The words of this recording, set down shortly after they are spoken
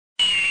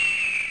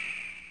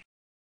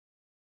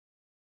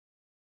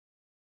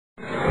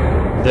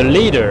The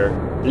leader,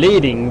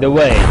 leading the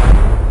way.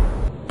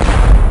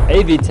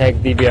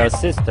 AVTECH DVR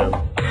system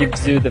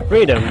gives you the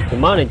freedom to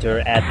monitor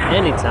at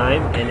any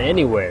time and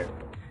anywhere.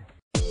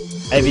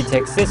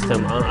 AVTECH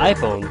system on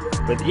iPhone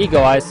with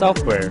EagleEyes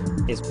software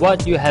is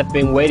what you have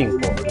been waiting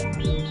for.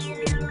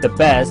 The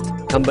best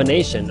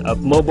combination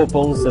of mobile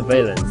phone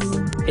surveillance.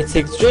 It's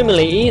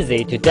extremely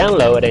easy to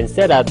download and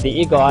set up the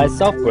EagleEyes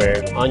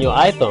software on your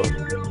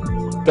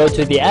iPhone. Go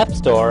to the App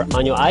Store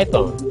on your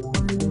iPhone.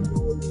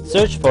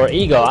 Search for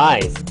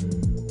EagleEyes.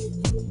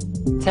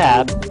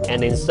 Tap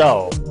and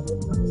install.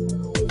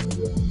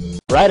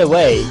 Right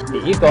away,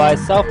 the EagleEyes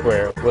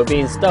software will be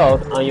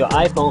installed on your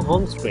iPhone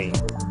home screen.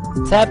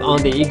 Tap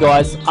on the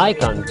EagleEyes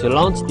icon to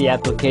launch the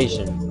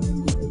application.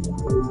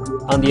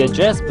 On the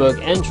address book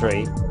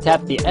entry,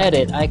 tap the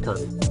Edit icon.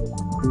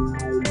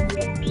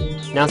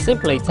 Now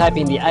simply type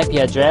in the IP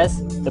address,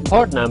 the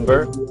port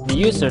number, the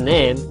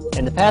username,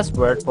 and the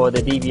password for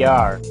the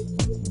DVR.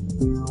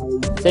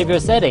 Save your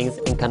settings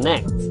and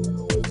connect.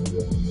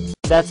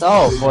 That's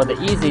all for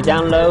the easy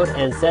download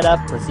and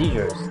setup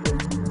procedures.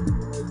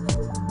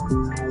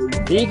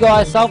 The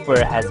EagleEyes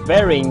software has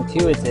very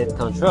intuitive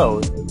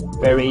controls,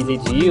 very easy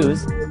to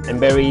use, and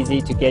very easy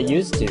to get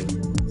used to.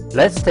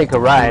 Let's take a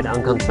ride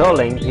on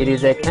controlling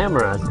PTZ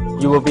cameras.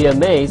 You will be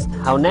amazed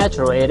how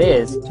natural it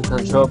is to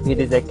control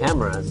PTZ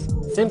cameras.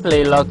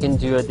 Simply log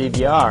into your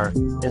DVR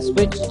and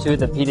switch to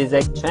the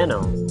PTZ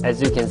channel.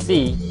 As you can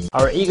see,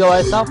 our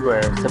EagleEyes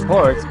software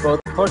supports both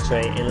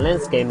portrait and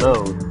landscape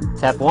mode.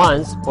 Tap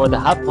once for the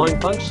hot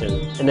point function,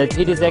 and the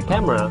PTZ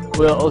camera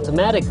will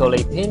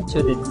automatically pin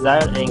to the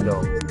desired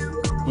angle.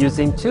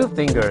 Using 2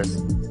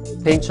 fingers,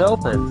 pinch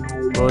open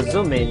will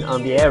zoom in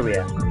on the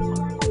area,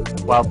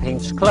 while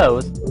pinch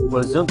close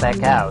will zoom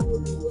back out.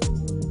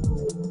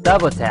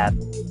 Double tap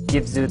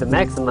gives you the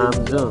maximum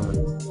zoom.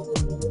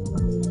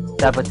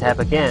 Double tap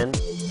again,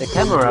 the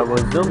camera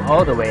will zoom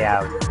all the way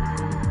out.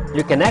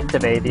 You can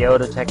activate the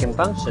auto check-in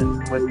function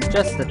with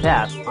just a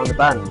tap on the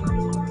button,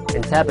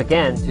 and tap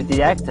again to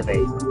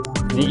deactivate.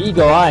 The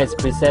EagleEyes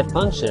preset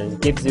function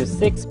gives you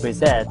 6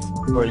 presets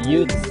for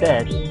you to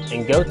set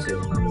and go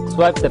to.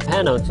 Swipe the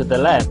panel to the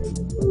left,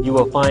 you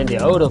will find the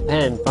auto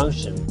pan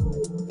function.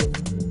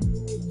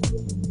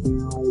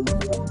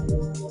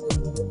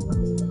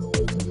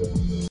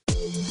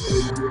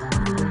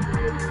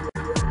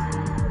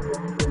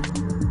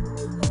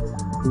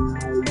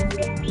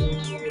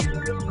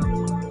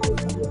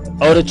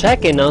 Auto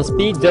check-in on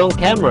speed zone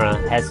camera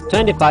has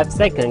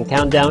 25-second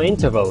countdown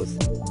intervals.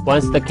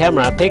 Once the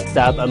camera picks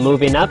up a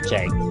moving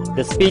object,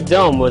 the speed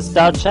zone will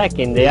start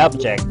checking the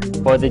object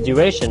for the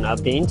duration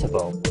of the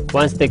interval.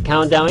 Once the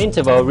countdown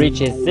interval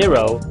reaches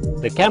 0,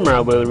 the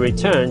camera will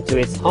return to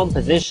its home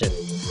position.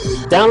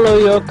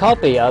 Download your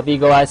copy of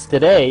EagleEyes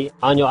today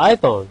on your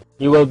iPhone.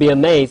 You will be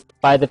amazed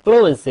by the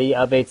fluency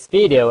of its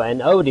video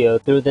and audio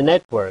through the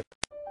network.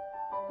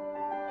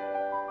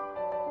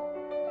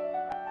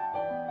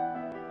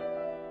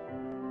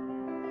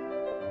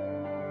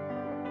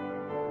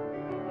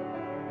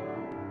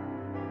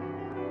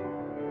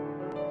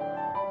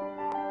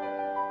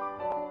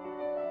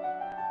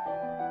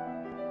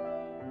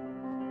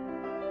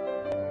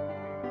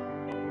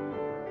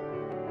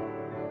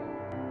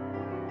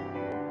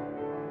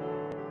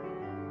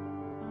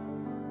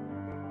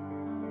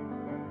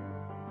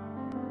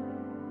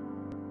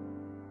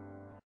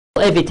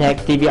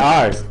 AVTECH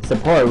DVRs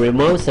support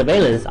remote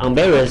surveillance on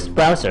various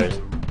browsers,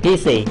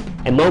 PC,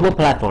 and mobile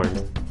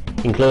platforms,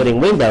 including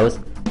Windows,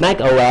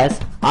 Mac OS,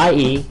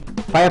 IE,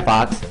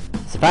 Firefox,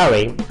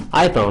 Safari,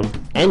 iPhone,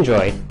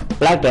 Android,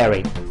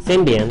 Blackberry,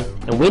 Symbian,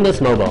 and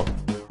Windows Mobile.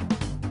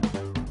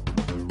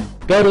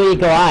 Go to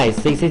EagleEyes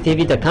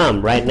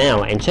CCTV.com right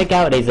now and check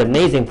out its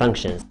amazing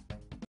functions.